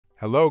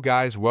Hello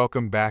guys,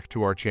 welcome back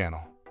to our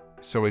channel.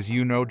 So as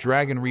you know,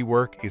 Dragon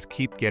rework is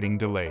keep getting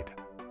delayed.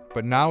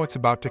 But now it's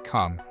about to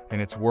come,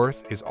 and its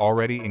worth is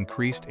already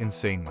increased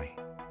insanely.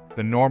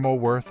 The normal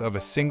worth of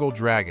a single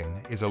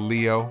dragon is a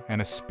Leo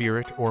and a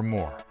spirit or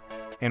more.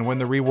 And when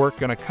the rework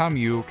gonna come,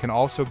 you can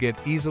also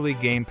get easily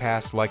Game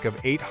Pass like of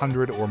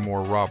 800 or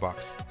more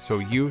Robux, so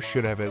you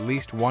should have at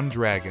least one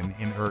dragon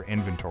in her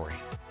inventory.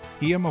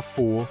 I am a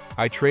fool,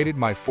 I traded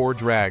my 4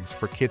 drags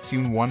for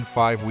Kitsune 1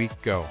 5 week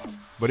ago,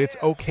 but it's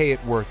okay,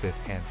 it worth it,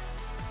 and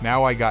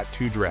now I got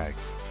 2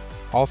 drags.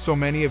 Also,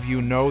 many of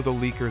you know the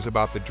leakers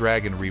about the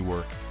dragon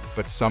rework,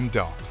 but some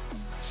don't.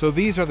 So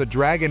these are the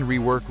dragon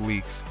rework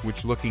leaks,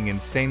 which looking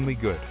insanely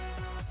good.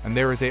 And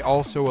there is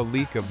also a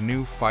leak of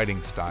new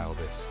fighting style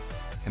this.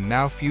 And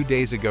now few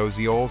days ago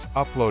Zeol's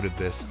uploaded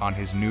this on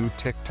his new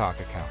TikTok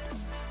account.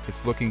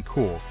 It's looking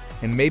cool,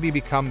 and maybe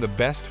become the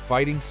best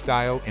fighting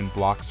style in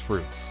Blox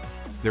fruits.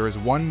 There is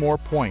one more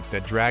point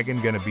that dragon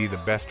gonna be the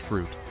best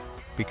fruit,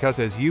 because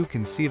as you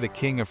can see, the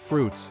king of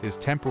fruits is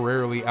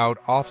temporarily out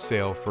off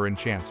sale for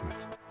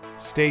enchantment.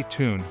 Stay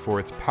tuned for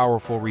its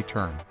powerful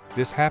return.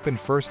 This happened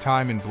first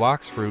time in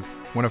Blox fruit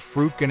when a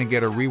fruit gonna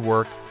get a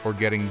rework or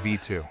getting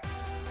V2.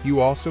 You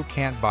also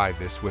can't buy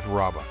this with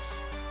Robux,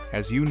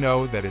 as you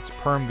know that its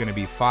perm gonna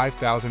be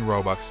 5,000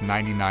 Robux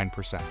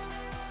 99%.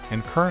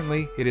 And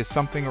currently it is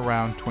something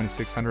around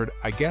 2,600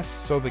 I guess,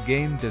 so the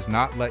game does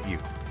not let you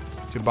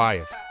to buy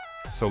it.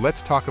 So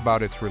let's talk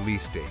about its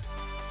release date.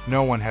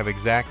 No one have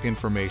exact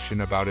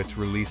information about its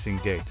releasing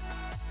date,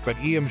 but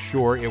I am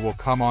sure it will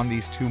come on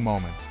these 2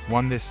 moments,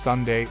 one this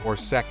Sunday or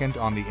second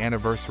on the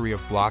anniversary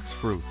of Blox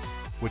fruits,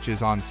 which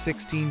is on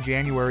 16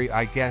 January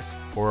I guess,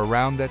 or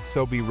around that,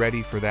 so be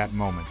ready for that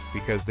moment,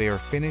 because they are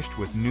finished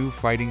with new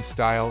fighting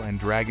style, and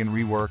dragon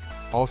rework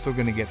also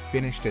gonna get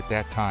finished at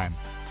that time,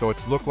 so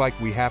it's look like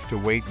we have to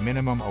wait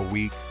minimum a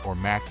week or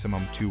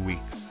maximum 2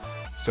 weeks.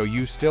 So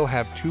you still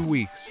have 2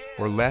 weeks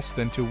or less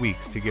than 2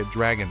 weeks to get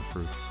dragon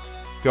fruit.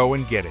 Go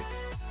and get it.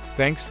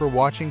 Thanks for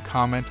watching.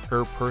 Comment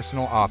your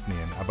personal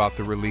opinion about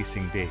the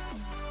releasing date.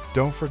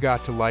 Don't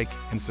forget to like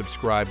and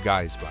subscribe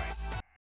guys. Bye.